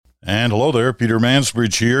And hello there, Peter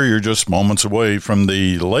Mansbridge here. You're just moments away from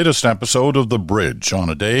the latest episode of The Bridge on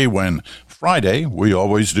a day when Friday we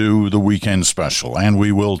always do the weekend special, and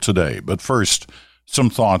we will today. But first, some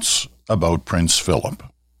thoughts about Prince Philip.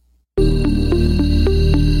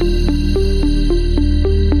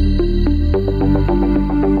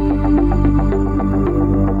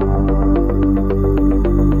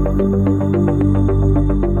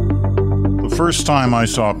 The first time I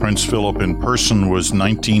saw Prince Philip in person was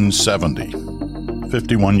 1970,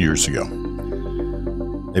 51 years ago.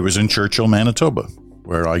 It was in Churchill, Manitoba,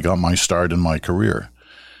 where I got my start in my career.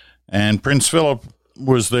 And Prince Philip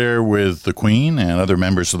was there with the Queen and other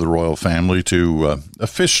members of the royal family to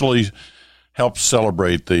officially help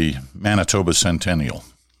celebrate the Manitoba Centennial.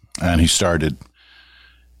 And he started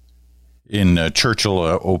in Churchill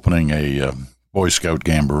opening a Boy Scout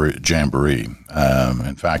jamboree.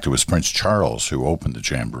 In fact, it was Prince Charles who opened the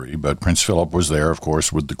jamboree, but Prince Philip was there, of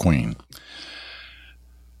course, with the Queen.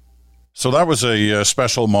 So that was a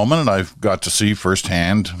special moment, and I got to see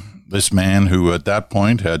firsthand this man who at that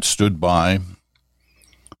point had stood by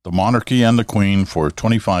the monarchy and the Queen for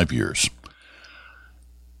 25 years.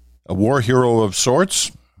 A war hero of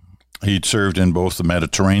sorts. He'd served in both the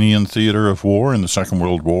Mediterranean theater of war in the Second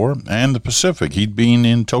World War and the Pacific. He'd been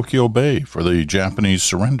in Tokyo Bay for the Japanese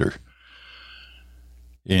surrender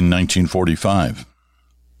in 1945.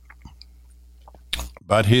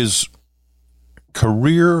 But his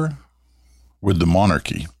career with the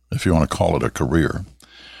monarchy, if you want to call it a career,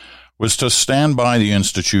 was to stand by the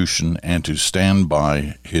institution and to stand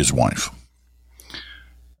by his wife,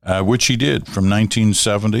 which he did from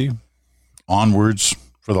 1970 onwards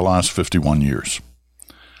for the last 51 years.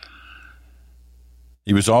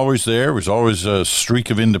 He was always there. There was always a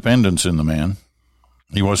streak of independence in the man.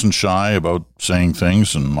 He wasn't shy about saying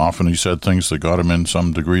things, and often he said things that got him in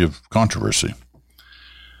some degree of controversy.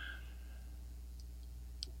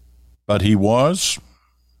 But he was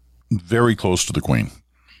very close to the Queen.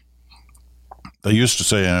 They used to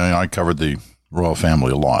say, I covered the royal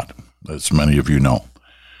family a lot, as many of you know.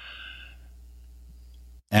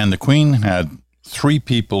 And the Queen had three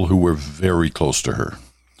people who were very close to her.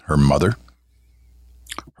 Her mother,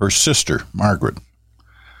 her sister, Margaret,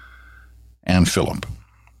 and Philip.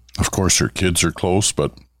 Of course, her kids are close,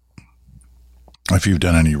 but if you've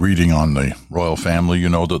done any reading on the royal family, you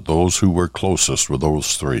know that those who were closest were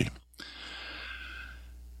those three.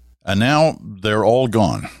 And now they're all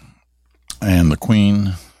gone, and the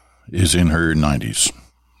Queen is in her 90s.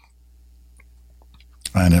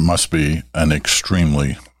 And it must be an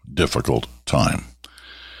extremely difficult time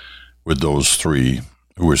with those three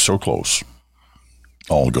who were so close,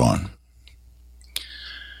 all gone.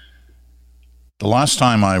 The last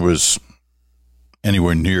time I was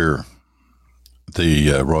anywhere near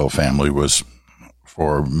the royal family was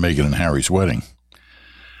for Meghan and Harry's wedding.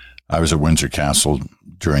 I was at Windsor Castle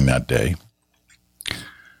during that day,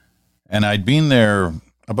 and I'd been there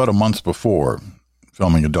about a month before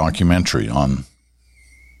filming a documentary on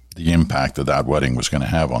the impact that that wedding was going to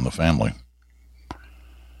have on the family.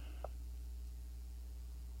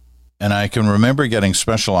 And I can remember getting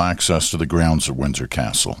special access to the grounds of Windsor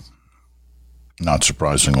Castle. Not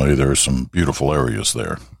surprisingly, there are some beautiful areas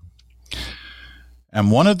there.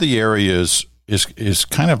 And one of the areas is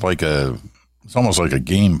kind of like it's almost like a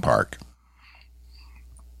game park.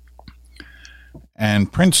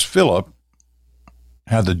 And Prince Philip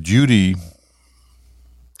had the duty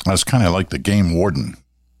as kind of like the game warden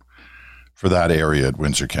for that area at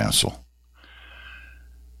Windsor Castle.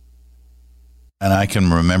 And I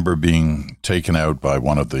can remember being taken out by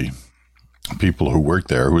one of the people who worked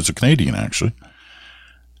there, who was a Canadian actually,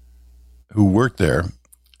 who worked there,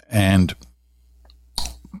 and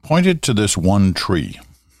pointed to this one tree,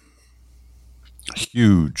 a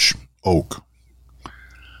huge oak.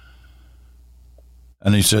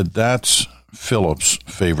 And he said, that's Philip's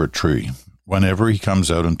favorite tree. Whenever he comes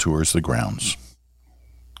out and tours the grounds,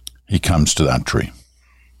 he comes to that tree.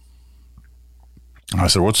 I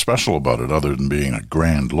said, what's special about it other than being a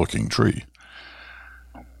grand-looking tree?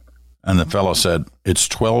 And the fellow said, it's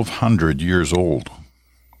 1,200 years old.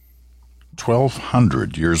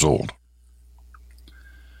 1,200 years old.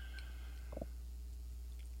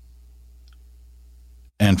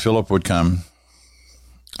 And Philip would come,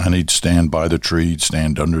 and he'd stand by the tree, he'd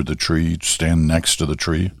stand under the tree, he'd stand next to the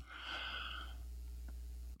tree,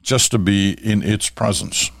 just to be in its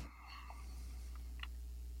presence.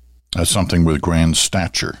 As something with grand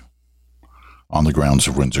stature on the grounds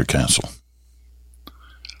of Windsor Castle.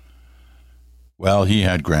 Well, he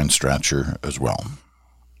had grand stature as well.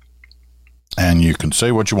 And you can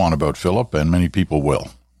say what you want about Philip, and many people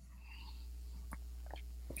will.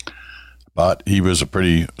 But he was a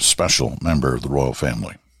pretty special member of the royal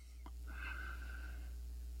family.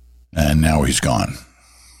 And now he's gone.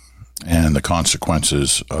 And the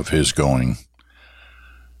consequences of his going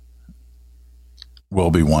will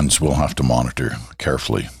be ones we'll have to monitor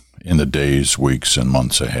carefully in the days, weeks, and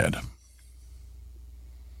months ahead.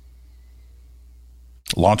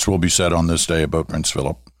 Lots will be said on this day about Prince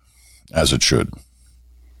Philip, as it should.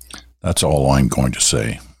 That's all I'm going to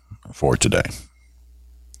say for today.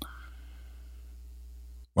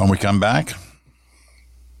 When we come back,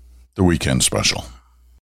 the weekend special.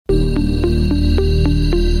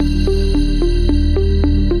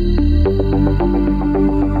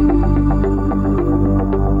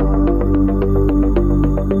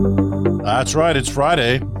 That's right, it's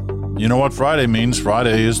Friday. You know what Friday means?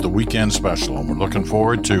 Friday is the weekend special, and we're looking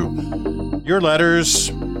forward to your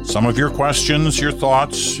letters, some of your questions, your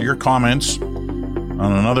thoughts, your comments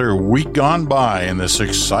on another week gone by in this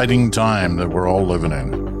exciting time that we're all living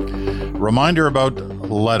in. Reminder about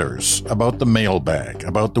letters, about the mailbag,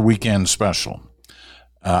 about the weekend special.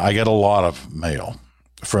 I get a lot of mail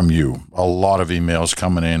from you, a lot of emails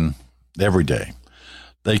coming in every day.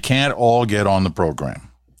 They can't all get on the program.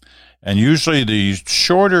 And usually the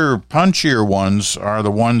shorter, punchier ones are the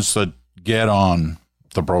ones that get on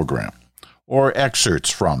the program, or excerpts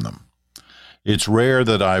from them. It's rare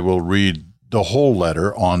that I will read the whole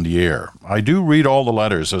letter on the air. I do read all the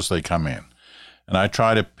letters as they come in. And I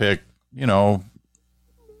try to pick,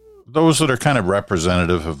 those that are kind of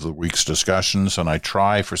representative of the week's discussions, and I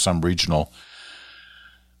try for some regional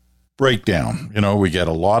breakdown. We get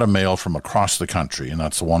a lot of mail from across the country, and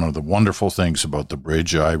that's one of the wonderful things about the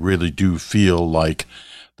Bridge. I really do feel like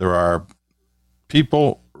there are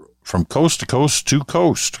people from coast to coast to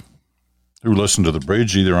coast who listen to the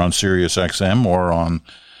Bridge, either on Sirius XM or on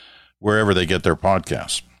wherever they get their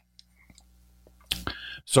podcasts.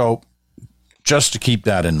 So just to keep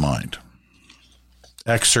that in mind,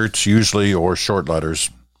 excerpts usually, or short letters,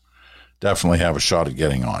 definitely have a shot at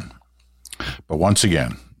getting on. But once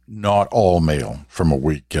again, not all mail from a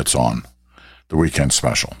week gets on the weekend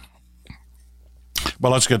special. But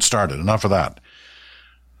let's get started. Enough of that.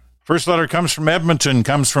 First letter comes from Edmonton,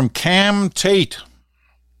 comes from Cam Tate.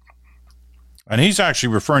 And he's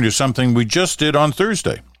actually referring to something we just did on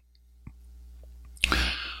Thursday.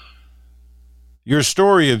 Your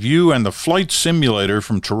story of you and the flight simulator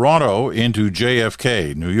from Toronto into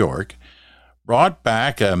JFK, New York, brought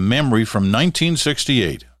back a memory from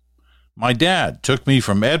 1968. My dad took me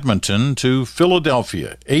from Edmonton to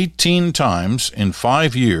Philadelphia 18 times in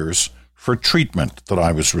 5 years for treatment that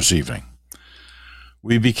I was receiving.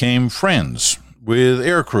 We became friends with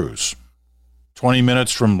air crews. 20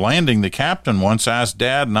 minutes from landing, the captain once asked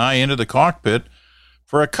Dad and I into the cockpit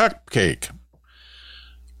for a cupcake.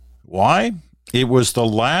 Why? It was the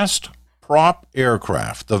last prop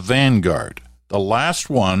aircraft, the Vanguard, the last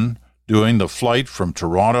one doing the flight from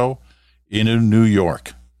Toronto into New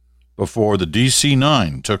York, before the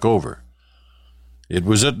DC-9 took over. It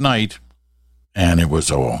was at night, and it was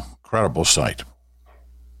an incredible sight.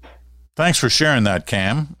 Thanks for sharing that,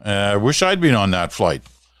 Cam. I wish I'd been on that flight.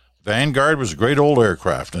 Vanguard was a great old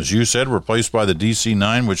aircraft, as you said, replaced by the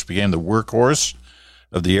DC-9, which became the workhorse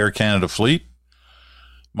of the Air Canada fleet.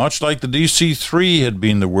 Much like the DC-3 had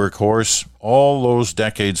been the workhorse all those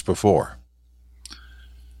decades before.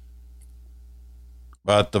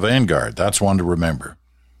 But the Vanguard, that's one to remember.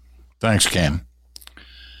 Thanks, Cam.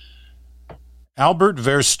 Albert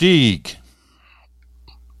Versteeg.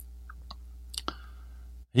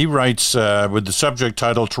 He writes with the subject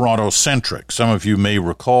title Toronto-centric. Some of you may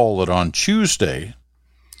recall that on Tuesday,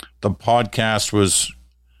 the podcast was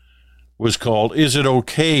called Is It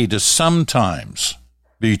Okay to Sometimes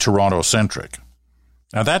Be Toronto-Centric?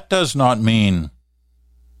 Now, that does not mean,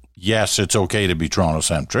 yes, it's okay to be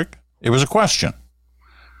Toronto-centric. It was a question.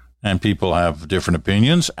 And people have different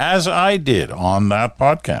opinions, as I did on that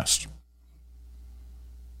podcast.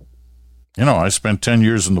 I spent 10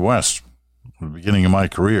 years in the West at the beginning of my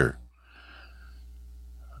career.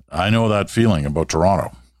 I know that feeling about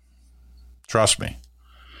Toronto. Trust me.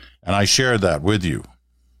 And I shared that with you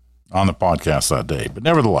on the podcast that day. But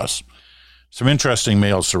nevertheless, some interesting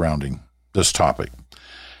mail surrounding this topic.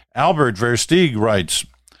 Albert Versteeg writes,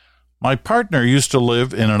 my partner used to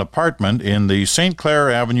live in an apartment in the St. Clair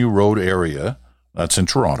Avenue Road area, that's in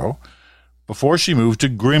Toronto, before she moved to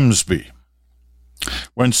Grimsby.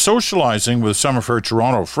 When socializing with some of her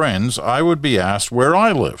Toronto friends, I would be asked where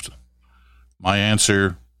I lived. My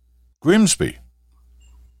answer, Grimsby,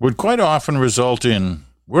 would quite often result in,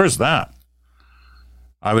 where's that?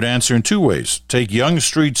 I would answer in two ways. Take Yonge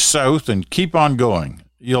Street south and keep on going.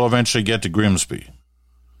 You'll eventually get to Grimsby.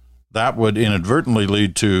 that would inadvertently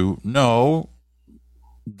lead to, no,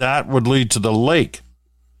 that would lead to the lake.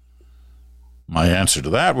 My answer to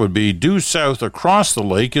that would be due south across the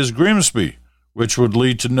lake is Grimsby, which would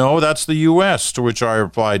lead to, no, that's the U.S., to which I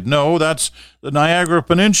replied, no, that's the Niagara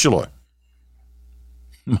Peninsula.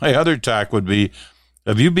 My other tack would be,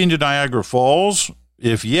 have you been to Niagara Falls?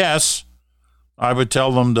 If yes, I would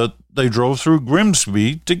tell them that they drove through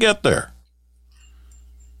Grimsby to get there.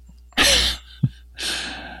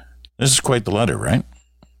 This is quite the letter, right?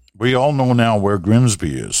 We all know now where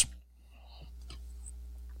Grimsby is.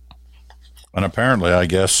 And apparently, I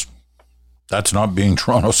guess, that's not being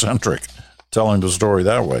Toronto-centric, telling the story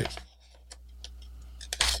that way.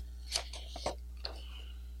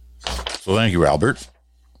 So thank you, Albert.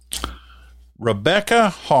 Rebecca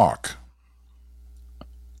Hawk.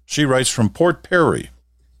 She writes from Port Perry.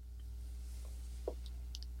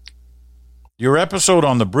 Your episode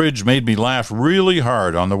on the bridge made me laugh really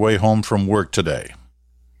hard on the way home from work today.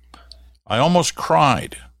 I almost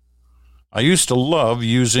cried. I used to love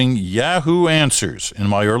using Yahoo Answers in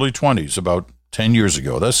my early 20s, about 10 years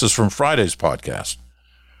ago. This is from Friday's podcast,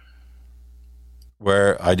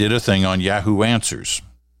 where I did a thing on Yahoo Answers.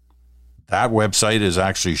 That website is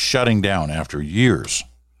actually shutting down after years.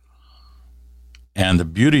 And the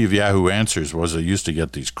beauty of Yahoo Answers was I used to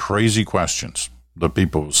get these crazy questions that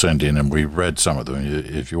people would send in, and we read some of them.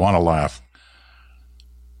 If you want to laugh,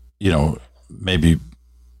 maybe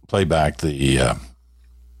play back the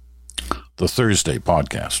Thursday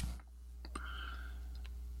podcast.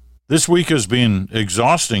 This week has been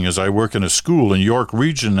exhausting as I work in a school in York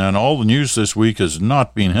Region, and all the news this week has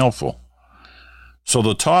not been helpful. So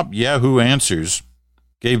the top Yahoo Answers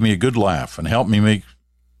gave me a good laugh and helped me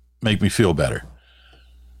make me feel better.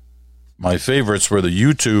 My favorites were the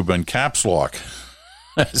YouTube and caps lock.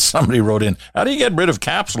 Somebody wrote in, how do you get rid of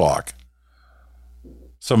caps lock?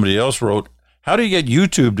 Somebody else wrote, how do you get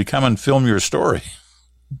YouTube to come and film your story?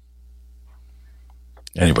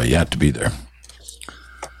 Anyway, you had to be there.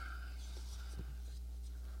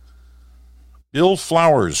 Bill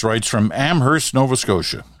Flowers writes from Amherst, Nova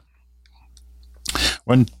Scotia.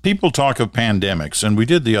 When people talk of pandemics, and we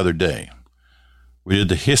did the other day, we did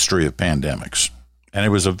the history of pandemics, and it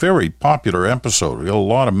was a very popular episode. We got a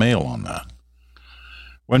lot of mail on that.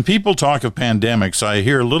 When people talk of pandemics, I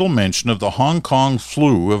hear little mention of the Hong Kong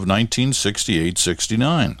flu of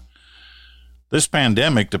 1968-69. This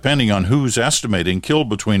pandemic, depending on who's estimating, killed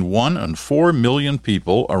between 1 and 4 million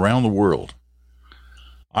people around the world.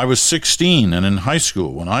 I was 16 and in high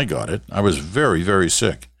school when I got it. I was very, very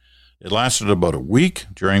sick. It lasted about a week,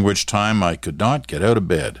 during which time I could not get out of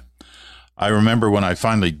bed. I remember when I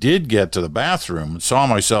finally did get to the bathroom and saw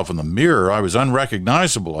myself in the mirror, I was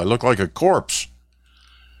unrecognizable. I looked like a corpse.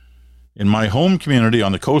 In my home community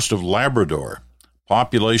on the coast of Labrador,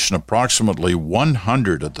 population approximately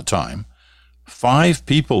 100 at the time, 5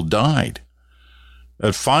 people died.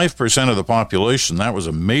 At 5% of the population, that was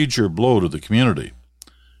a major blow to the community.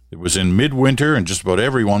 It was in midwinter and just about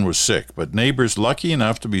everyone was sick, but neighbors lucky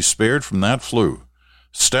enough to be spared from that flu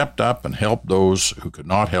stepped up and helped those who could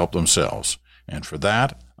not help themselves. And for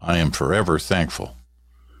that, I am forever thankful.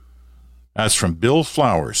 That's from Bill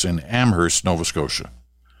Flowers in Amherst, Nova Scotia.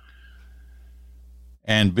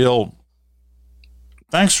 And Bill,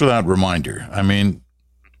 thanks for that reminder. I mean,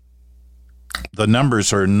 the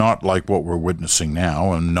numbers are not like what we're witnessing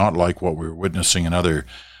now and not like what we were witnessing in other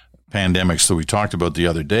pandemics that we talked about the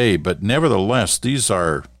other day, but nevertheless, those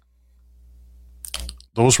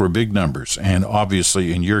were big numbers, and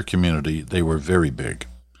obviously in your community, they were very big.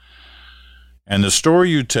 And the story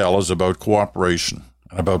you tell is about cooperation,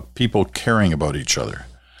 about people caring about each other.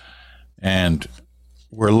 And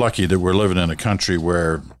we're lucky that we're living in a country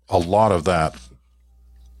where a lot of that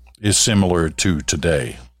is similar to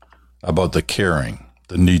today, about the caring,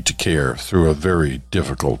 the need to care through a very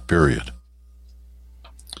difficult period.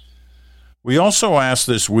 We also asked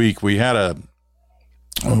this week, we had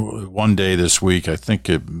one day this week, I think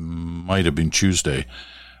it might have been Tuesday,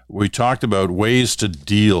 we talked about ways to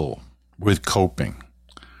deal with coping,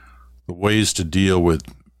 the ways to deal with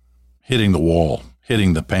hitting the wall,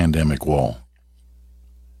 hitting the pandemic wall.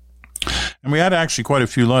 And we had actually quite a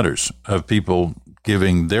few letters of people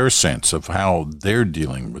giving their sense of how they're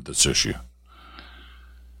dealing with this issue.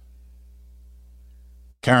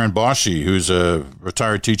 Karen Boschi, who's a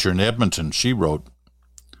retired teacher in Edmonton, she wrote,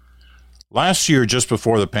 last year, just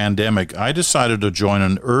before the pandemic, I decided to join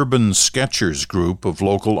an urban sketchers group of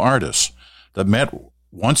local artists that met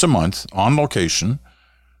once a month on location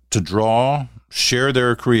to draw, share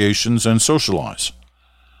their creations, and socialize.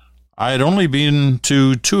 I had only been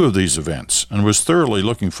to 2 of these events and was thoroughly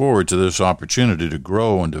looking forward to this opportunity to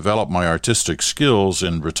grow and develop my artistic skills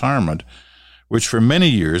in retirement, which for many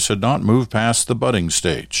years had not moved past the budding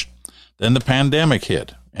stage. Then the pandemic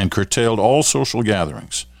hit and curtailed all social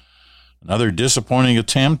gatherings. Another disappointing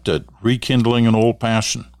attempt at rekindling an old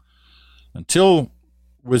passion. Until,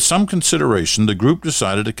 with some consideration, the group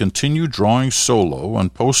decided to continue drawing solo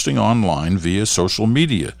and posting online via social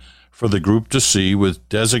media for the group to see with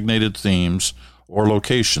designated themes or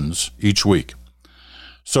locations each week.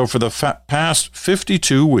 So for the past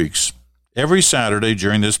 52 weeks, every Saturday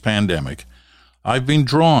during this pandemic, I've been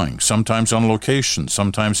drawing, sometimes on location,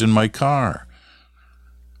 sometimes in my car,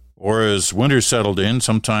 or as winter settled in,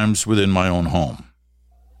 sometimes within my own home.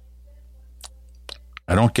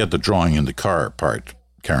 I don't get the drawing in the car part,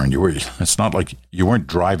 Karen. It's not like you weren't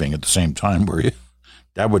driving at the same time, were you?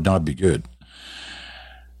 That would not be good.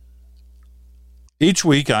 Each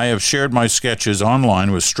week, I have shared my sketches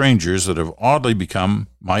online with strangers that have oddly become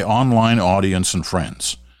my online audience and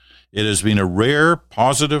friends. It has been a rare,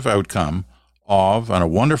 positive outcome of and a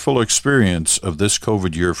wonderful experience of this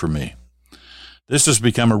COVID year for me. This has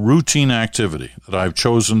become a routine activity that I've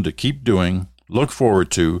chosen to keep doing, look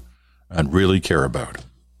forward to, and really care about.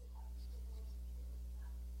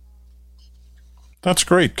 That's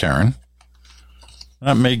great, Karen.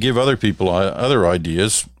 That may give other people other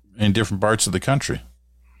ideas in different parts of the country.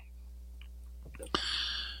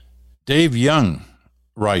 Dave Young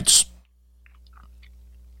writes,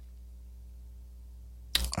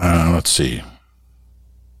 let's see.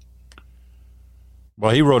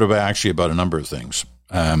 Well, he wrote about a number of things.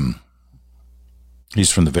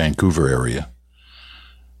 He's from the Vancouver area.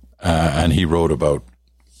 And he wrote about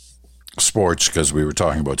sports because we were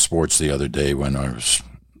talking about sports the other day when I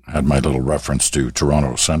had my little reference to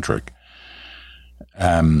Toronto-centric.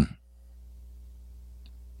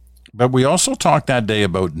 But we also talked that day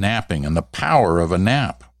about napping and the power of a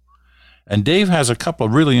nap. And Dave has a couple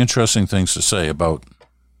of really interesting things to say about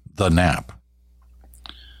the nap.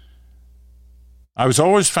 I was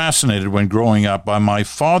always fascinated when growing up by my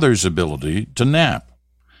father's ability to nap.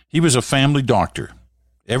 He was a family doctor.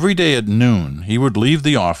 Every day at noon, he would leave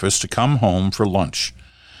the office to come home for lunch.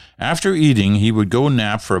 After eating, he would go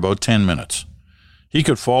nap for about 10 minutes. He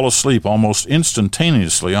could fall asleep almost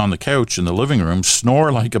instantaneously on the couch in the living room,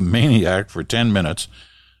 snore like a maniac for 10 minutes,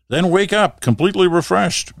 then wake up completely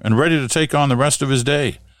refreshed and ready to take on the rest of his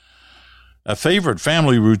day. A favorite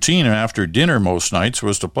family routine after dinner most nights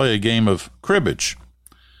was to play a game of cribbage.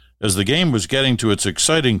 As the game was getting to its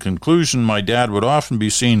exciting conclusion, my dad would often be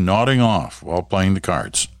seen nodding off while playing the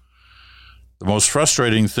cards. The most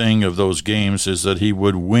frustrating thing of those games is that he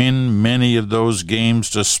would win many of those games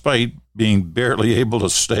despite being barely able to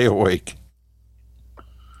stay awake.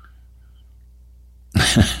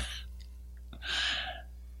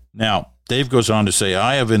 Now, Dave goes on to say,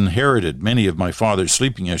 I have inherited many of my father's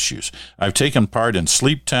sleeping issues. I've taken part in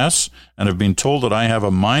sleep tests and have been told that I have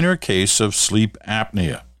a minor case of sleep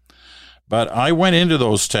apnea. But I went into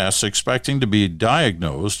those tests expecting to be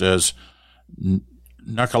diagnosed as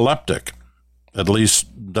narcoleptic. At least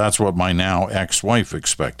that's what my now ex-wife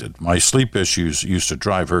expected. My sleep issues used to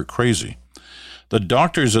drive her crazy. The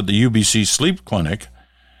doctors at the UBC Sleep Clinic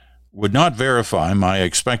would not verify my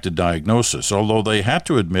expected diagnosis, although they had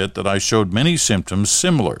to admit that I showed many symptoms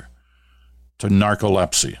similar to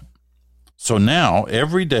narcolepsy. So now,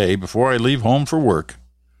 every day before I leave home for work,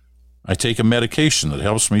 I take a medication that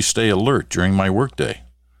helps me stay alert during my workday.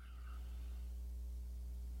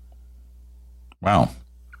 Wow.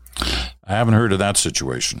 I haven't heard of that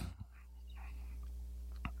situation.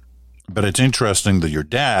 But it's interesting that your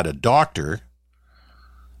dad, a doctor,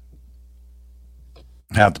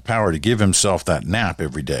 had the power to give himself that nap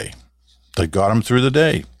every day that got him through the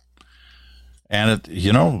day. And,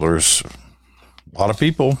 there's a lot of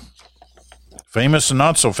people, famous and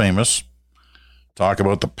not so famous, talk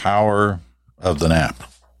about the power of the nap.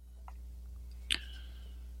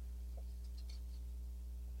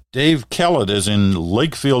 Dave Kellett is in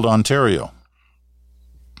Lakefield, Ontario.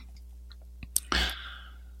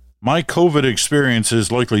 My COVID experience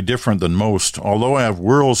is likely different than most. Although I have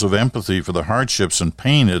whirls of empathy for the hardships and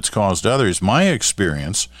pain it's caused others, my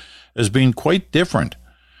experience has been quite different.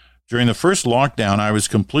 During the first lockdown, I was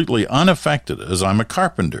completely unaffected as I'm a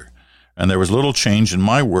carpenter, and there was little change in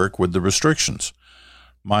my work with the restrictions.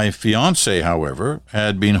 My fiancée, however,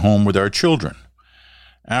 had been home with our children.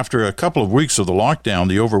 After a couple of weeks of the lockdown,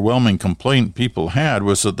 the overwhelming complaint people had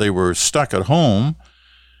was that they were stuck at home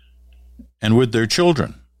and with their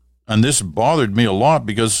children. And this bothered me a lot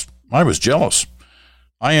because I was jealous.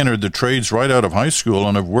 I entered the trades right out of high school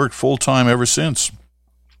and have worked full-time ever since.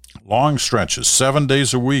 Long stretches, 7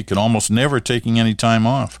 days a week, and almost never taking any time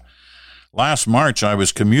off. Last March, I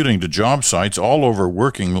was commuting to job sites all over,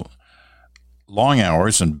 working long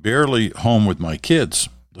hours and barely home with my kids.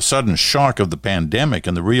 The sudden shock of the pandemic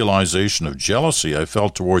and the realization of jealousy I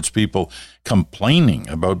felt towards people complaining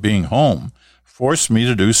about being home forced me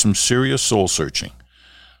to do some serious soul searching.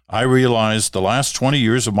 I realized the last 20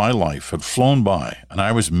 years of my life had flown by and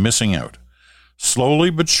I was missing out. Slowly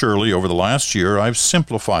but surely over the last year, I've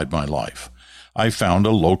simplified my life. I found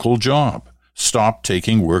a local job, stopped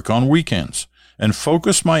taking work on weekends, and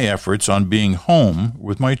focused my efforts on being home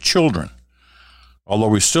with my children. Although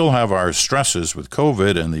we still have our stresses with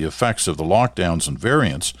COVID and the effects of the lockdowns and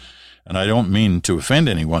variants, and I don't mean to offend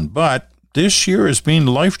anyone, but this year has been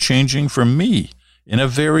life-changing for me in a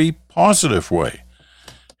very positive way,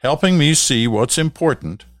 helping me see what's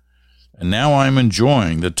important, and now I'm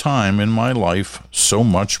enjoying the time in my life so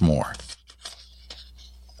much more.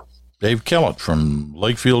 Dave Kellett from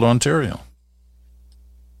Lakefield, Ontario.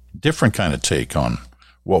 Different kind of take on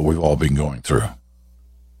what we've all been going through.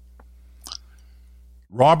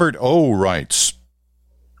 Robert O. writes,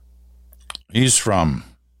 he's from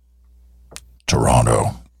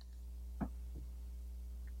Toronto.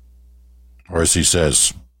 Or as he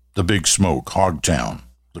says, the Big Smoke, Hogtown,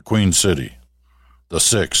 the Queen City, the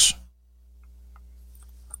Six.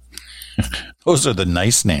 Those are the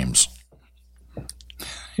nice names.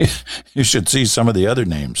 You should see some of the other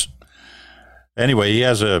names. Anyway, he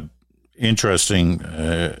has a interesting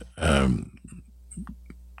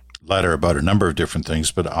letter about a number of different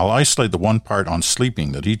things, but I'll isolate the one part on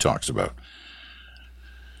sleeping that he talks about.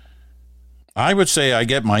 I would say I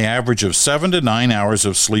get my average of 7 to 9 hours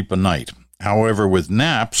of sleep a night. However, with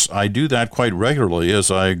naps, I do that quite regularly as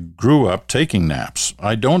I grew up taking naps.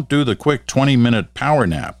 I don't do the quick 20-minute power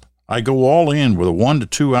nap. I go all in with a 1 to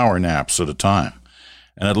 2 hour naps at a time.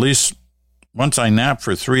 And at least once I nap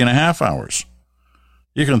for 3.5 hours.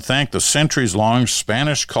 You can thank the centuries-long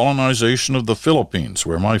Spanish colonization of the Philippines,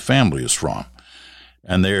 where my family is from,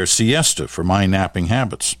 and their siesta for my napping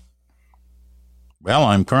habits. Well,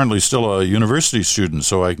 I'm currently still a university student,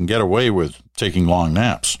 so I can get away with taking long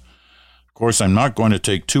naps. Of course, I'm not going to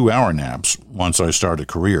take 2-hour naps once I start a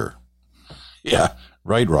career. Yeah,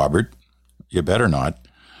 right, Robert. You better not.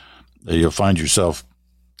 You'll find yourself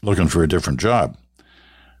looking for a different job.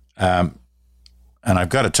 And I've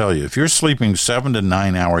got to tell you, if you're sleeping 7 to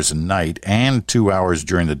 9 hours a night and 2 hours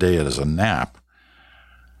during the day as a nap,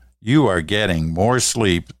 you are getting more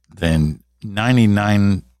sleep than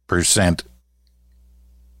 99%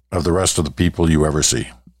 of the rest of the people you ever see.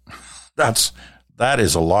 That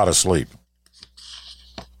is a lot of sleep.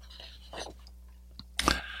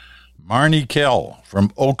 Marnie Kell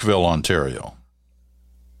from Oakville, Ontario.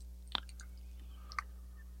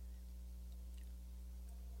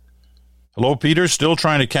 Hello, Peter. Still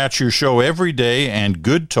trying to catch your show every day and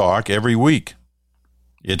good talk every week.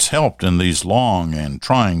 It's helped in these long and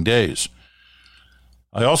trying days.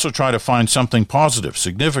 I also try to find something positive,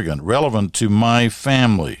 significant, relevant to my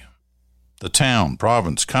family, the town,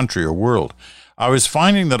 province, country, or world. I was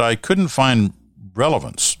finding that I couldn't find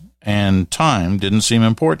relevance, and time didn't seem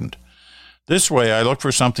important. This way, I look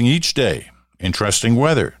for something each day. Interesting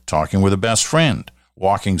weather, talking with a best friend,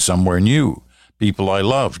 walking somewhere new, people I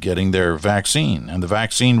love getting their vaccine, and the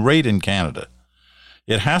vaccine rate in Canada.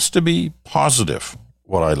 It has to be positive,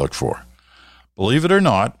 what I look for. Believe it or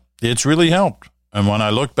not, it's really helped. And when I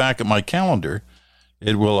look back at my calendar,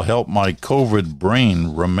 it will help my COVID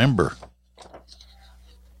brain remember.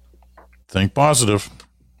 Think positive.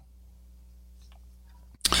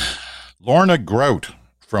 Lorna Grout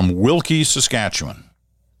from Wilkie, Saskatchewan.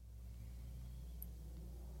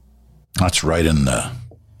 That's right in the...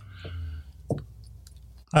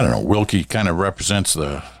 I don't know, Wilkie kind of represents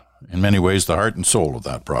in many ways, the heart and soul of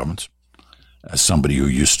that province. As somebody who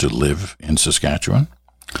used to live in Saskatchewan.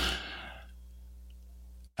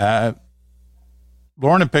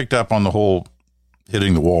 Lorna picked up on the whole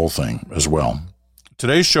hitting the wall thing as well.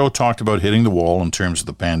 Today's show talked about hitting the wall in terms of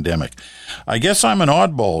the pandemic. I guess I'm an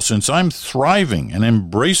oddball since I'm thriving and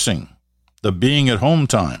embracing the being at home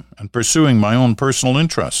time and pursuing my own personal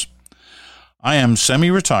interests. I am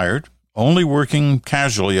semi-retired, only working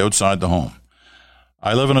casually outside the home.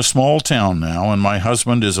 I live in a small town now, and my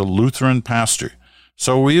husband is a Lutheran pastor,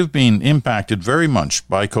 so we have been impacted very much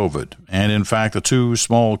by COVID, and in fact, the 2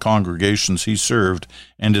 small congregations he served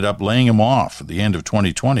ended up laying him off at the end of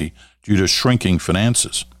 2020 due to shrinking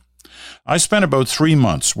finances. I spent about 3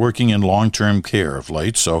 months working in long-term care of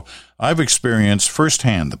late, so I've experienced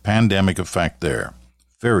firsthand the pandemic effect there.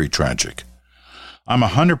 Very tragic. I'm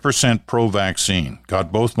 100% pro-vaccine,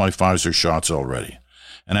 got both my Pfizer shots already,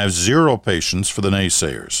 and have zero patience for the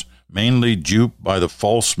naysayers, mainly duped by the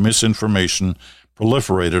false misinformation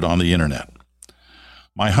proliferated on the internet.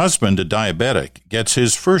 My husband, a diabetic, gets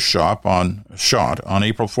his first shot on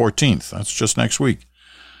April 14th. That's just next week.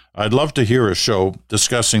 I'd love to hear a show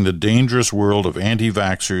discussing the dangerous world of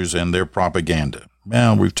anti-vaxxers and their propaganda.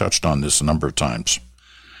 Well, we've touched on this a number of times.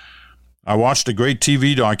 I watched a great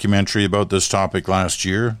TV documentary about this topic last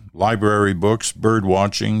year. Library books, bird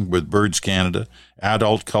watching with Birds Canada,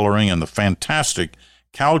 adult coloring, and the fantastic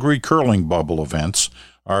Calgary curling bubble events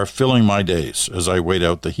are filling my days as I wait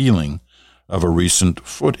out the healing of a recent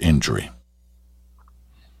foot injury.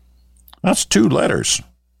 That's 2 letters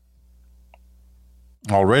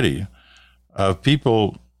already of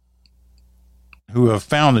people who have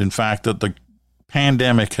found, in fact, that the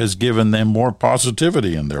pandemic has given them more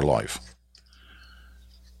positivity in their life.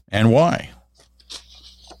 And why?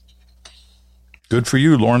 Good for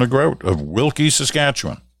you, Lorna Grout of Wilkie,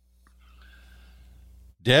 Saskatchewan.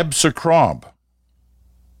 Deb Sakrob.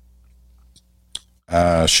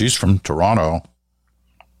 She's from Toronto.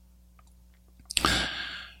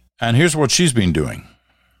 And here's what she's been doing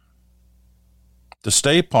to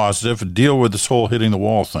stay positive and deal with this whole hitting the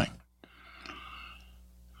wall thing.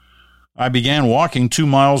 I began walking 2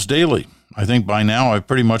 miles daily. I think by now I've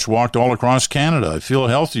pretty much walked all across Canada. I feel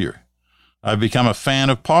healthier. I've become a fan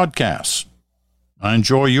of podcasts. I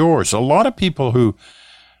enjoy yours. A lot of people who,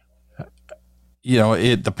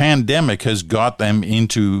 the pandemic has got them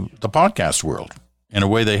into the podcast world in a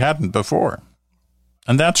way they hadn't before.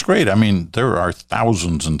 And that's great. I mean, there are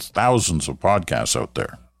thousands and thousands of podcasts out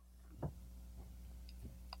there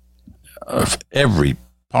of every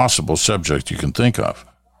possible subject you can think of.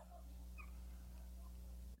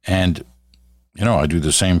 And, I do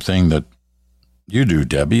the same thing that you do,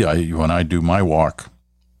 Debbie. When I do my walk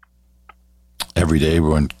every day,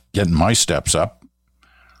 when getting my steps up,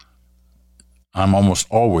 I'm almost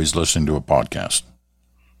always listening to a podcast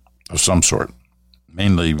of some sort,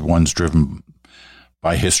 mainly ones driven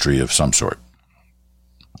by history of some sort.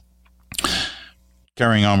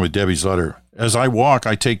 Carrying on with Debbie's letter, as I walk,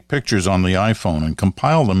 I take pictures on the iPhone and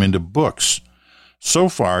compile them into books. So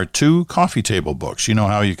far, 2 coffee table books. You know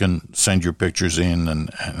how you can send your pictures in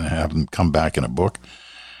and have them come back in a book?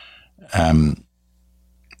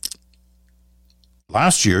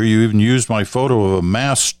 Last year, you even used my photo of a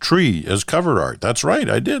mass tree as cover art. That's right,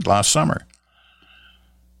 I did last summer.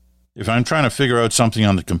 If I'm trying to figure out something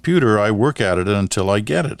on the computer, I work at it until I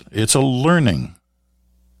get it. It's a learning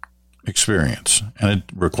experience, and it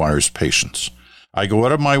requires patience. I go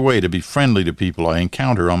out of my way to be friendly to people I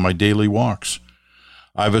encounter on my daily walks.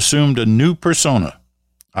 I've assumed a new persona.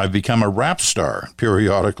 I've become a rap star,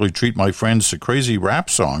 periodically treat my friends to crazy rap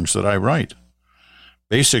songs that I write.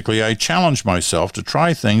 Basically, I challenge myself to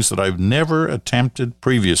try things that I've never attempted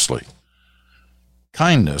previously.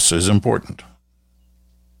 Kindness is important.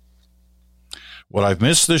 What I've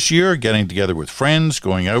missed this year, getting together with friends,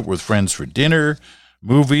 going out with friends for dinner,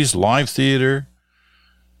 movies, live theater,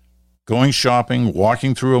 going shopping,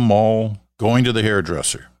 walking through a mall, going to the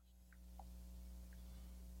hairdresser.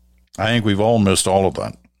 I think we've all missed all of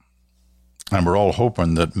that. And we're all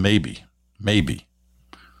hoping that maybe,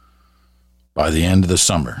 by the end of the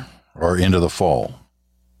summer or into the fall,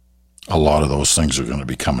 a lot of those things are going to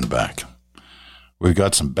be coming back. We've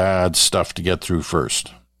got some bad stuff to get through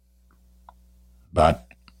first. But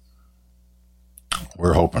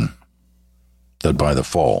we're hoping that by the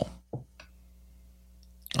fall,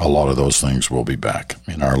 a lot of those things will be back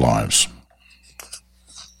in our lives.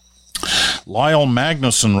 Lyle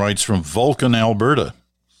Magnuson writes from Vulcan, Alberta.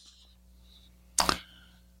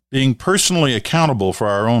 Being personally accountable for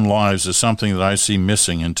our own lives is something that I see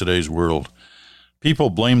missing in today's world. People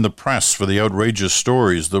blame the press for the outrageous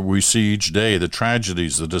stories that we see each day, the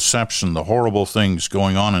tragedies, the deception, the horrible things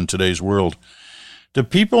going on in today's world. Do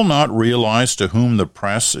people not realize to whom the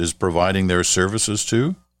press is providing their services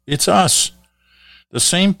to? It's us. The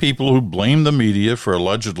same people who blame the media for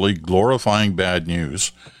allegedly glorifying bad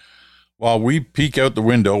news, while we peek out the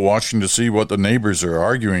window watching to see what the neighbors are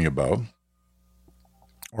arguing about,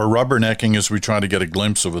 or rubbernecking as we try to get a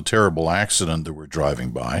glimpse of a terrible accident that we're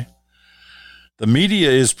driving by. The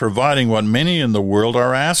media is providing what many in the world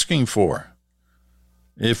are asking for.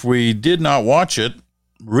 If we did not watch it,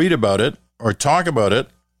 read about it, or talk about it,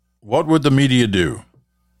 what would the media do?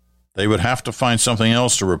 They would have to find something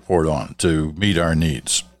else to report on to meet our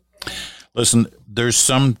needs. Listen, there's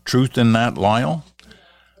some truth in that, Lyle,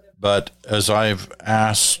 but as I've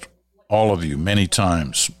asked all of you many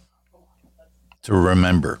times to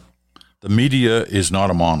remember, the media is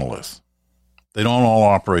not a monolith. They don't all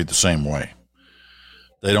operate the same way.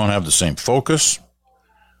 They don't have the same focus.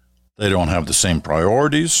 They don't have the same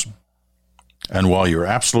priorities. And while you're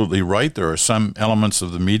absolutely right, there are some elements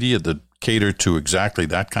of the media that cater to exactly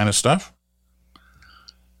that kind of stuff.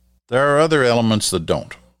 There are other elements that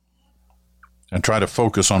don't, and try to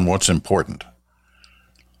focus on what's important.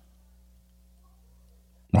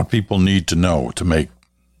 What people need to know to make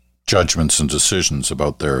judgments and decisions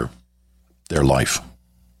about their life.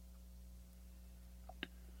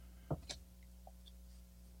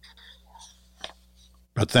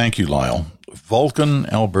 But thank you, Lyle. Vulcan,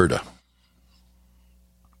 Alberta.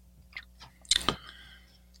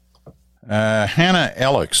 Hannah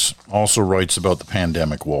Alex also writes about the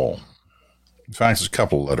pandemic wall. In fact, there's a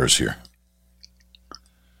couple of letters here.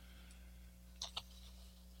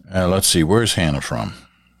 Let's see, where's Hannah from?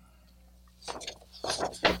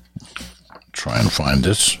 Try and find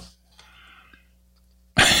this.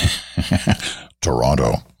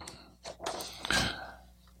 Toronto.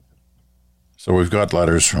 So we've got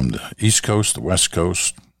letters from the East Coast, the West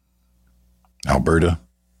Coast, Alberta,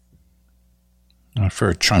 a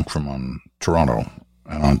fair chunk from Toronto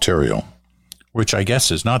and Ontario, which I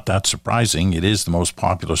guess is not that surprising. It is the most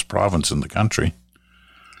populous province in the country.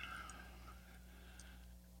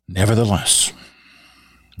 Nevertheless,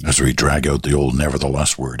 as we drag out the old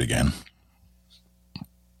nevertheless word again,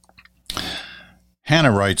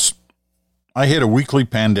 Hannah writes, I hit a weekly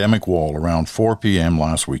pandemic wall around 4 p.m.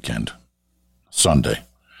 last weekend, Sunday.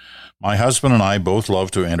 My husband and I both love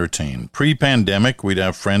to entertain. Pre-pandemic, we'd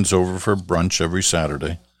have friends over for brunch every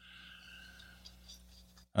Saturday.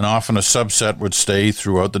 And often a subset would stay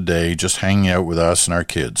throughout the day just hanging out with us and our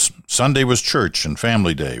kids. Sunday was church and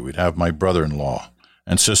family day. We'd have my brother-in-law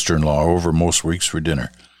and sister-in-law over most weeks for dinner.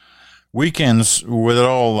 Weekends without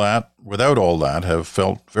all that have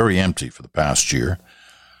felt very empty for the past year.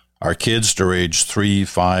 Our kids are aged 3,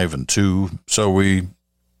 5, and 2,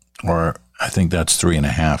 I think that's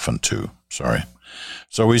 3.5 and 2, sorry.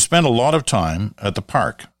 So we spent a lot of time at the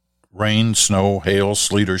park, rain, snow, hail,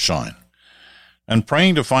 sleet, or shine, and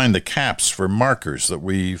praying to find the caps for markers that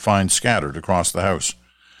we find scattered across the house.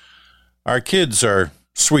 Our kids are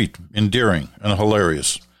sweet, endearing, and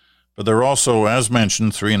hilarious, but they're also, as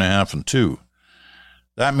mentioned, 3.5 and 2.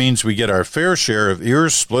 That means we get our fair share of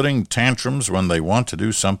ear-splitting tantrums when they want to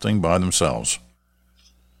do something by themselves,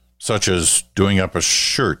 such as doing up a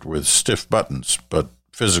shirt with stiff buttons, but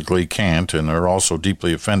physically can't and are also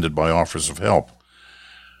deeply offended by offers of help.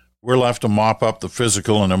 We're left to mop up the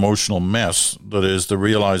physical and emotional mess that is the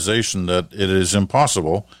realization that it is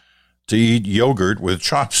impossible to eat yogurt with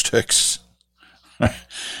chopsticks.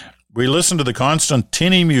 We listen to the constant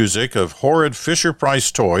tinny music of horrid Fisher-Price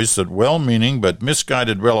toys that well-meaning but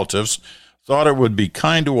misguided relatives thought it would be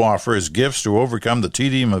kind to offer as gifts to overcome the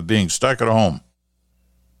tedium of being stuck at home.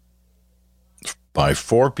 By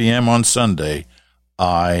 4 p.m. on Sunday,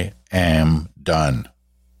 I am done.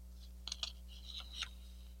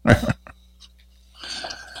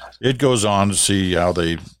 It goes on to see how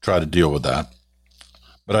they try to deal with that.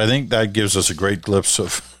 But I think that gives us a great glimpse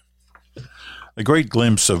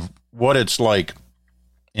of what it's like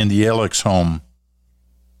in the Alex home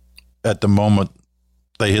at the moment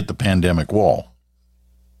they hit the pandemic wall.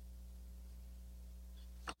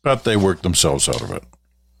 But they worked themselves out of it.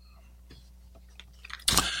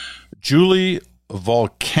 Julie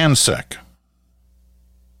Volkansek.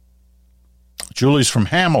 Julie's from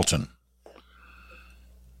Hamilton.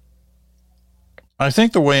 I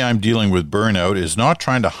think the way I'm dealing with burnout is not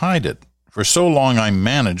trying to hide it. For so long I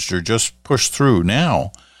managed or just pushed through.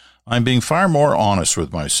 Now I'm being far more honest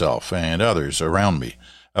with myself and others around me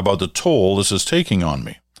about the toll this is taking on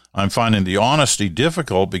me. I'm finding the honesty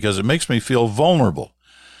difficult because it makes me feel vulnerable.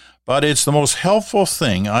 But it's the most helpful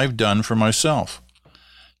thing I've done for myself.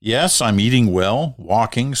 Yes, I'm eating well,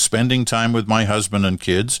 walking, spending time with my husband and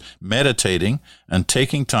kids, meditating, and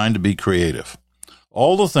taking time to be creative.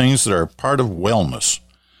 All the things that are part of wellness.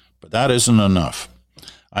 But that isn't enough.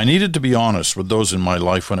 I needed to be honest with those in my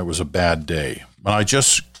life when it was a bad day, when I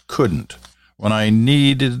just couldn't, when I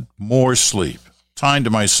needed more sleep, time to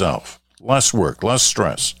myself, less work, less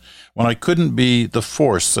stress, when I couldn't be the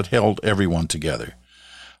force that held everyone together.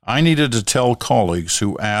 I needed to tell colleagues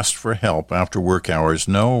who asked for help after work hours,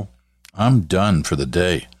 no, I'm done for the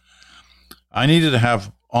day. I needed to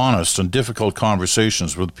have honest and difficult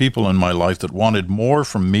conversations with people in my life that wanted more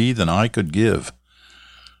from me than I could give.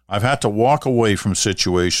 I've had to walk away from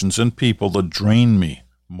situations and people that drained me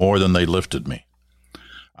more than they lifted me.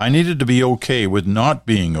 I needed to be okay with not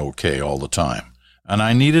being okay all the time, and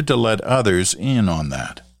I needed to let others in on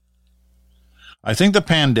that. I think the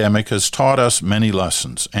pandemic has taught us many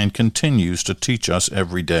lessons and continues to teach us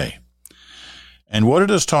every day. And what it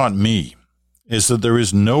has taught me is that there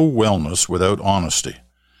is no wellness without honesty.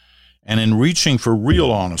 And in reaching for real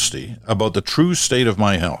honesty about the true state of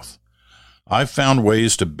my health, I've found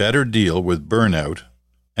ways to better deal with burnout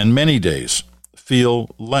and many days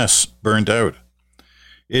feel less burnt out.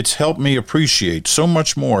 It's helped me appreciate so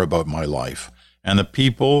much more about my life and the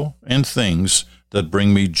people and things that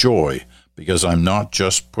bring me joy because I'm not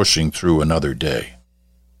just pushing through another day.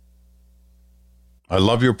 I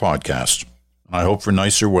love your podcast, and I hope for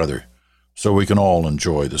nicer weather so we can all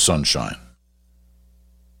enjoy the sunshine.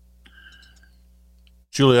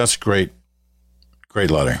 Julie, that's great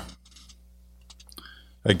letter.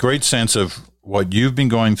 A great sense of what you've been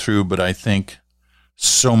going through, but I think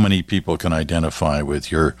so many people can identify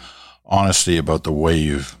with your honesty about the way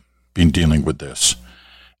you've been dealing with this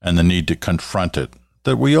and the need to confront it,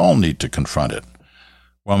 that we all need to confront it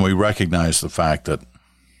when we recognize the fact that,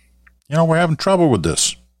 we're having trouble with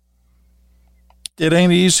this. It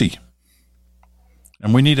ain't easy.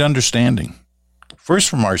 And we need understanding. First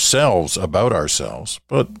from ourselves, about ourselves,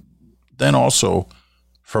 but then also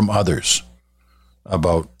from others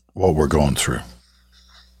about what we're going through.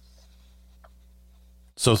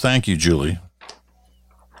 So thank you, Julie.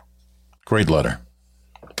 Great letter.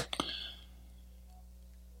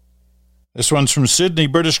 This one's from Sydney,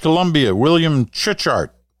 British Columbia, William Chichart.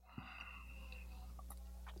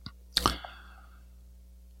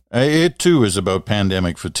 It too is about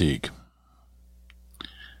pandemic fatigue.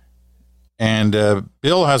 And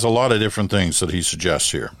Bill has a lot of different things that he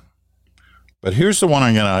suggests here. But here's the one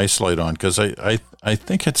I'm going to isolate on because I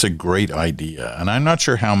think it's a great idea. And I'm not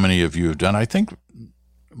sure how many of you have done. I think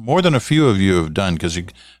more than a few of you have done because you've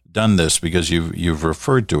done this because you've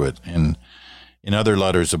referred to it in other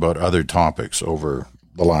letters about other topics over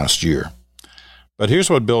the last year. But here's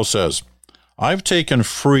what Bill says. I've taken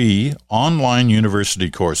free online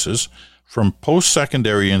university courses from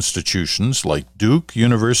post-secondary institutions like Duke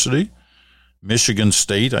University, Michigan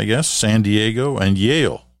State, San Diego, and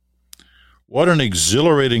Yale. What an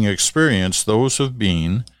exhilarating experience those have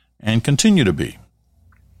been and continue to be.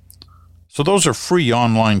 So those are free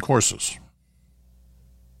online courses.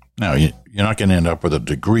 Now, you're not going to end up with a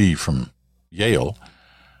degree from Yale,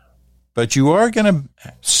 but you are going to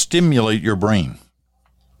stimulate your brain.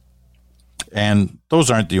 And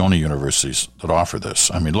those aren't the only universities that offer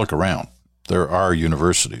this. I mean, look around. There are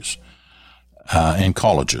universities and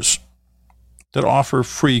colleges that offer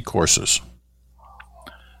free courses.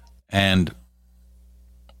 And,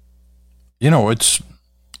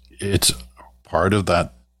 it's part of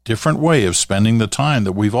that different way of spending the time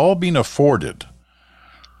that we've all been afforded.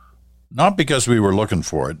 Not because we were looking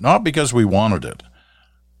for it, not because we wanted it,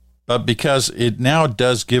 but because it now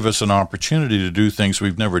does give us an opportunity to do things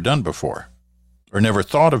we've never done before or never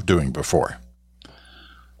thought of doing before.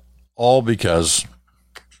 All because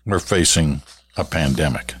we're facing a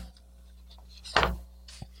pandemic.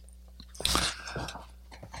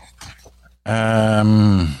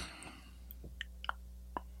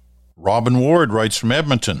 Robin Ward writes from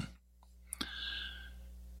Edmonton.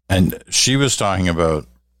 And she was talking about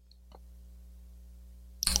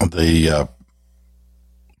the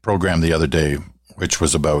program the other day, which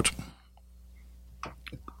was about,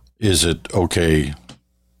 is it okay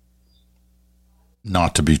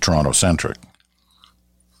not to be Toronto-centric?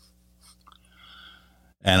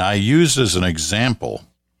 And I used as an example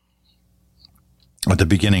at the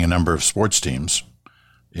beginning a number of sports teams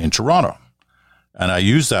in Toronto. And I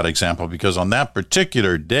used that example because on that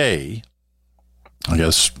particular day, I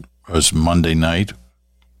guess it was Monday night,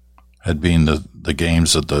 had been the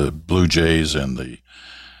games that the Blue Jays and the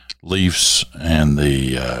Leafs and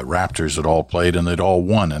the Raptors had all played, and they'd all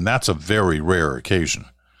won. And that's a very rare occasion.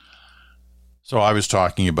 So I was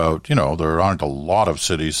talking about, there aren't a lot of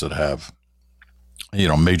cities that have,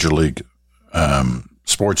 major league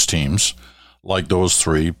sports teams like those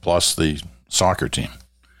three, plus the soccer team,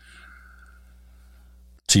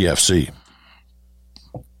 TFC.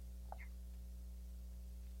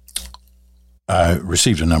 I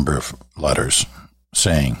received a number of letters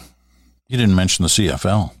saying, you didn't mention the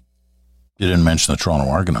CFL. You didn't mention the Toronto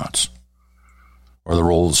Argonauts or the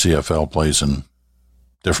role the CFL plays in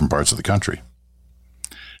different parts of the country.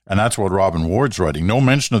 And that's what Robin Ward's writing. No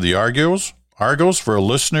mention of the Argos. Argos, for a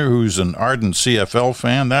listener who's an ardent CFL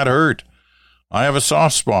fan, that hurt. I have a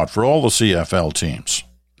soft spot for all the CFL teams.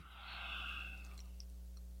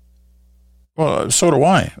 Well, so do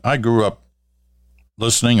I. I grew up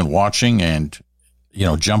listening and watching and,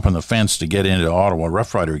 jumping the fence to get into Ottawa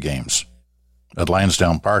Rough Rider games at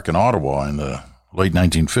Lansdowne Park in Ottawa in the late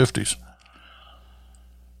 1950s.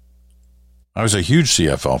 I was a huge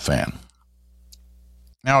CFL fan.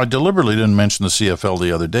 Now, I deliberately didn't mention the CFL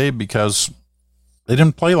the other day because They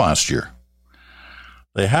didn't play last year.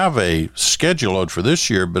 They have a schedule out for this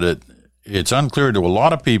year, but it's unclear to a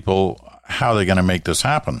lot of people how they're going to make this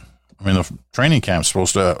happen. I mean, the training camp's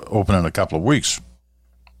supposed to open in a couple of weeks.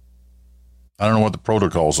 I don't know what the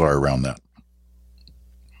protocols are around that.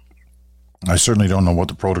 I certainly don't know what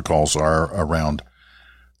the protocols are around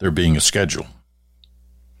there being a schedule.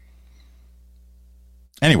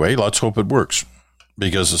 Anyway, let's hope it works,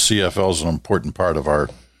 because the CFL is an important part of our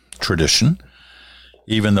tradition,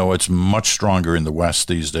 even though it's much stronger in the West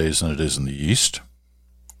these days than it is in the East.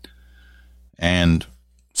 And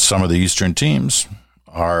some of the Eastern teams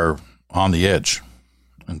are on the edge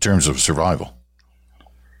in terms of survival.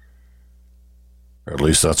 Or at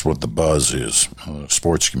least that's what the buzz is in the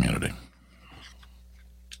sports community.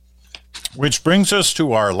 Which brings us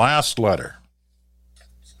to our last letter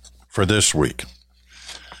for this week.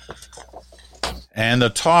 And the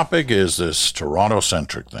topic is this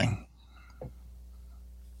Toronto-centric thing.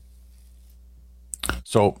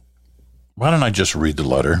 So, why don't I just read the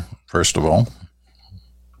letter, first of all?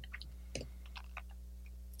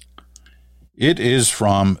 It is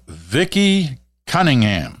from Vicky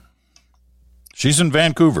Cunningham. She's in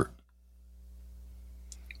Vancouver.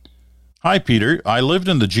 Hi, Peter. I lived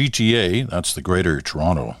in the GTA. That's the Greater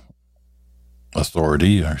Toronto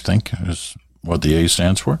Authority, I think, is what the A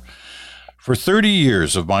stands for 30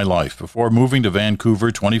 years of my life before moving to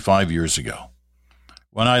Vancouver 25 years ago.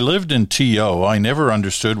 When I lived in TO, I never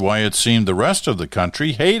understood why it seemed the rest of the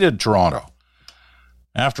country hated Toronto.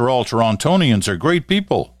 After all, Torontonians are great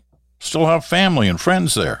people, still have family and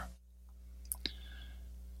friends there.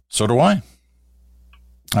 So do I.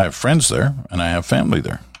 I have friends there, and I have family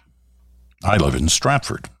there. I live in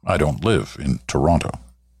Stratford. I don't live in Toronto.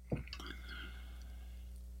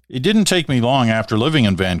 It didn't take me long after living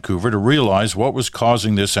in Vancouver to realize what was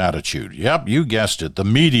causing this attitude. Yep, you guessed it, the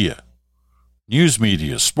media. News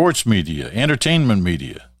media, sports media, entertainment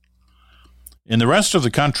media. In the rest of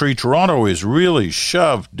the country, Toronto is really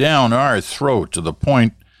shoved down our throat to the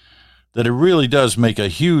point that it really does make a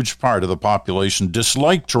huge part of the population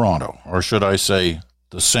dislike Toronto, or should I say,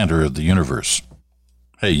 the center of the universe.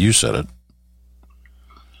 Hey, you said it.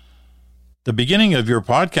 The beginning of your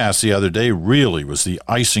podcast the other day really was the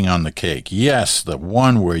icing on the cake. Yes, the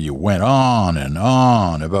one where you went on and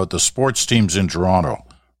on about the sports teams in Toronto.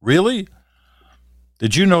 Really?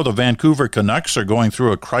 Did you know the Vancouver Canucks are going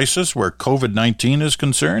through a crisis where COVID-19 is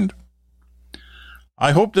concerned?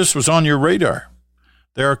 I hope this was on your radar.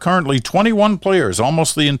 There are currently 21 players,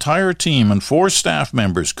 almost the entire team, and 4 staff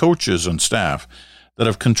members, coaches and staff, that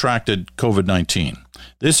have contracted COVID-19.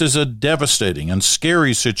 This is a devastating and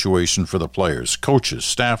scary situation for the players, coaches,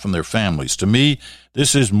 staff, and their families. To me,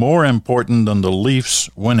 this is more important than the Leafs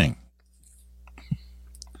winning.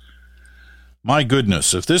 My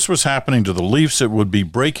goodness, if this was happening to the Leafs, it would be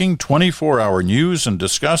breaking 24-hour news and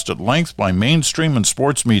discussed at length by mainstream and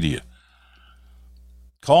sports media.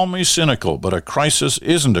 Call me cynical, but a crisis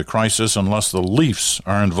isn't a crisis unless the Leafs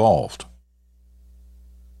are involved.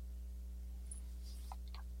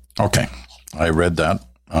 Okay, I read that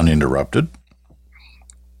uninterrupted.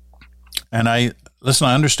 And I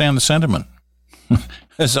understand the sentiment.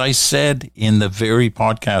 As I said in the very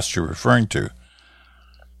podcast you're referring to,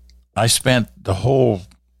 I spent the whole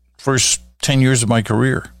first 10 years of my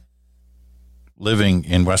career living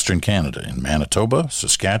in Western Canada, in Manitoba,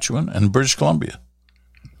 Saskatchewan, and British Columbia.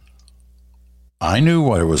 I knew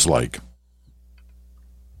what it was like,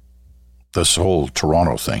 this whole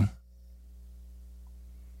Toronto thing.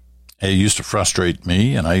 It used to frustrate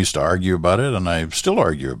me, and I used to argue about it, and I still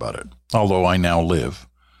argue about it, although I now live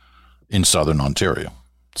in Southern Ontario.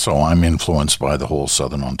 So I'm influenced by the whole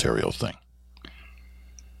Southern Ontario thing.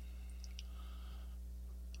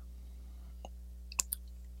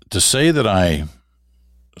 To say that I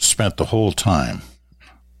spent the whole time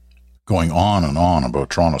going on and on about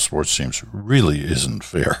Toronto sports teams really isn't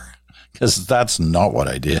fair, because that's not what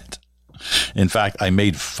I did. In fact, I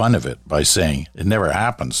made fun of it by saying it never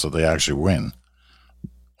happens, so they actually win.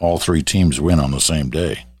 All 3 teams win on the same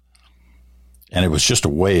day. And it was just a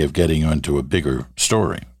way of getting into a bigger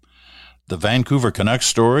story. The Vancouver Canucks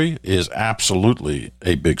story is absolutely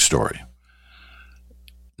a big story.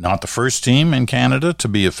 Not the first team in Canada to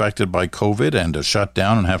be affected by COVID and to shut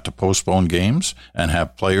down and have to postpone games and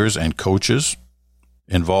have players and coaches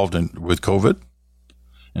involved with COVID.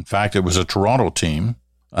 In fact, it was a Toronto team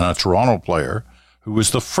and a Toronto player who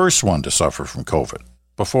was the first one to suffer from COVID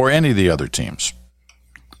before any of the other teams.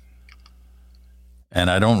 And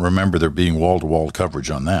I don't remember there being wall-to-wall coverage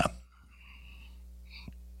on that.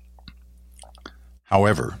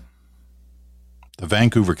 However, the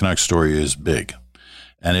Vancouver Canucks story is big.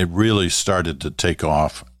 And it really started to take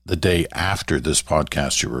off the day after this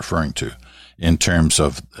podcast you're referring to, in terms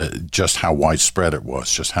of just how widespread it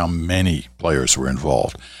was, just how many players were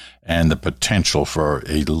involved, and the potential for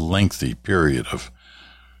a lengthy period of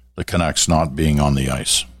the Canucks not being on the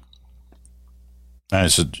ice. And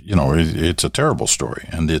it's a terrible story,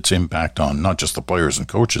 and its impact on not just the players and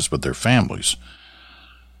coaches, but their families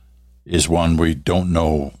is one we don't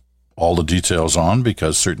know all the details on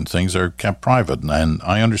because certain things are kept private, and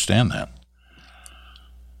I understand that.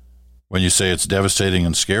 When you say it's devastating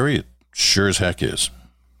and scary, it sure as heck is.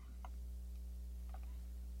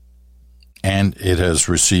 And it has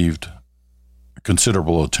received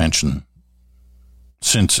considerable attention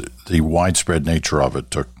since the widespread nature of it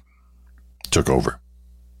took over.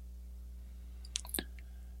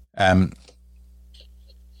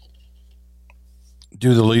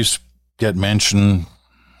 Do the Leafs get mentioned,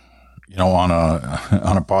 on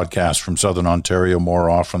a podcast from Southern Ontario more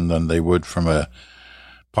often than they would from a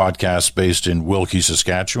podcast based in Wilkie,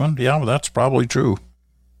 Saskatchewan? Yeah, well, that's probably true.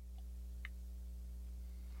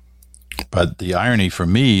 But the irony for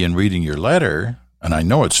me in reading your letter, and I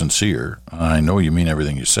know it's sincere, and I know you mean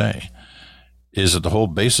everything you say, is that the whole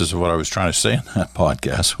basis of what I was trying to say in that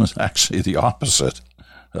podcast was actually the opposite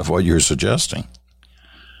of what you're suggesting.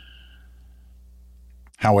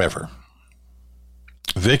 However,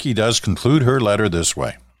 Vicky does conclude her letter this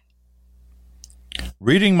way.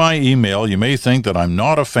 Reading my email, you may think that I'm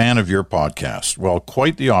not a fan of your podcast. Well,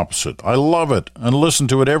 quite the opposite. I love it and listen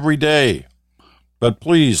to it every day. But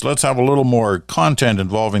please, let's have a little more content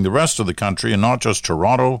involving the rest of the country and not just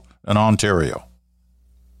Toronto and Ontario.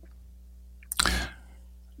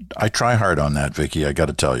 I try hard on that, Vicky, I got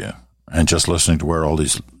to tell you. And just listening to where all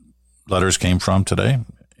these letters came from today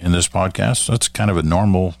in this podcast, that's kind of a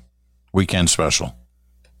normal weekend special,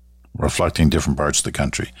 reflecting different parts of the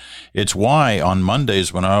country. It's why on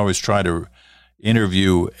Mondays, when I always try to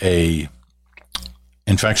interview a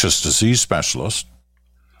infectious disease specialist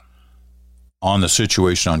on the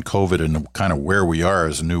situation on COVID and kind of where we are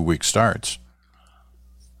as a new week starts,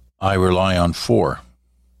 I rely on 4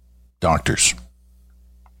 doctors.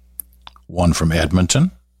 One from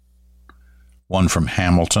Edmonton, one from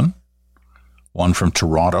Hamilton, one from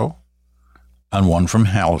Toronto, and one from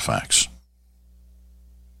Halifax.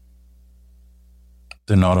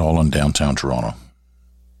 They're not all in downtown Toronto.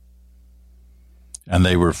 And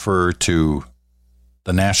they refer to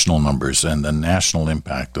the national numbers and the national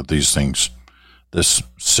impact that this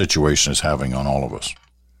situation is having on all of us.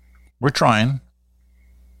 We're trying.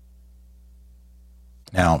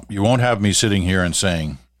 Now, you won't have me sitting here and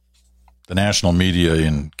saying the national media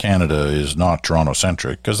in Canada is not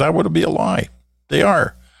Toronto-centric, because that would be a lie. They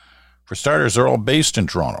are. For starters, they're all based in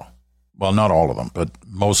Toronto. Well, not all of them, but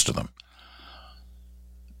most of them.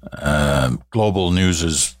 Global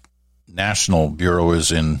News' national bureau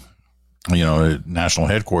is in, national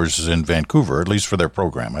headquarters is in Vancouver, at least for their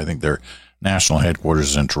program. I think their national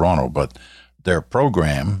headquarters is in Toronto, but their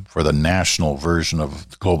program for the national version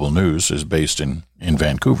of Global News is based in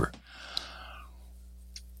Vancouver.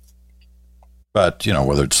 But,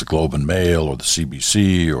 whether it's the Globe and Mail or the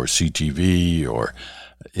CBC or CTV or,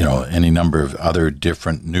 any number of other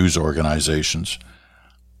different news organizations,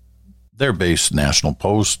 they're based, National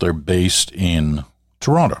Post, they're based in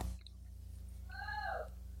Toronto.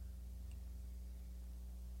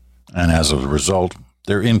 And as a result,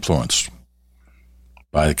 they're influenced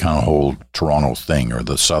by the kind of whole Toronto thing or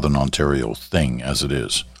the Southern Ontario thing as it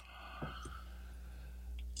is.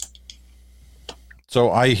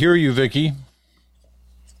 So I hear you, Vicky.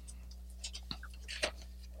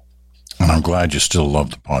 And I'm glad you still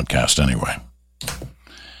love the podcast anyway.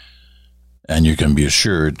 And you can be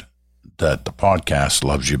assured that the podcast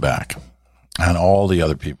loves you back, and all the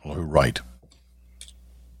other people who write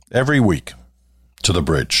every week to The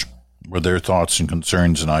Bridge with their thoughts and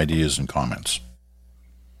concerns and ideas and comments.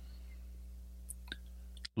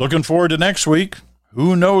 Looking forward to next week.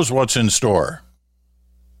 Who knows what's in store?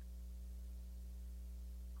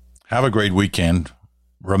 Have a great weekend.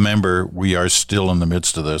 Remember, we are still in the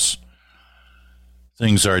midst of this.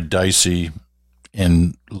 Things are dicey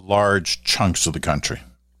in large chunks of the country.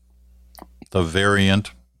 The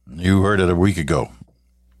variant, you heard it a week ago,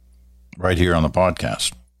 right here on the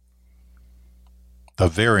podcast. The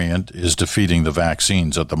variant is defeating the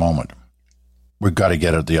vaccines at the moment. We've got to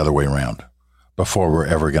get it the other way around before we're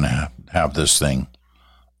ever going to have this thing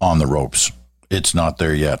on the ropes. It's not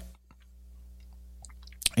there yet.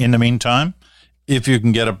 In the meantime, if you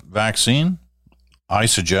can get a vaccine, I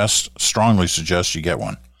strongly suggest you get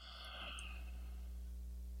one.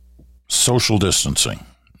 Social distancing,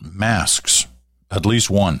 masks, at least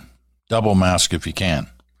one, Double mask if you can.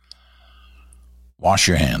 Wash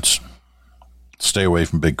your hands. Stay away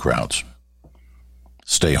from big crowds.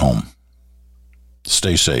 Stay home.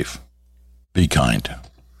 Stay safe. Be kind.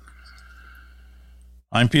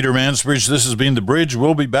 I'm Peter Mansbridge. This has been The Bridge.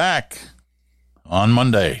 We'll be back on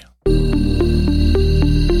Monday.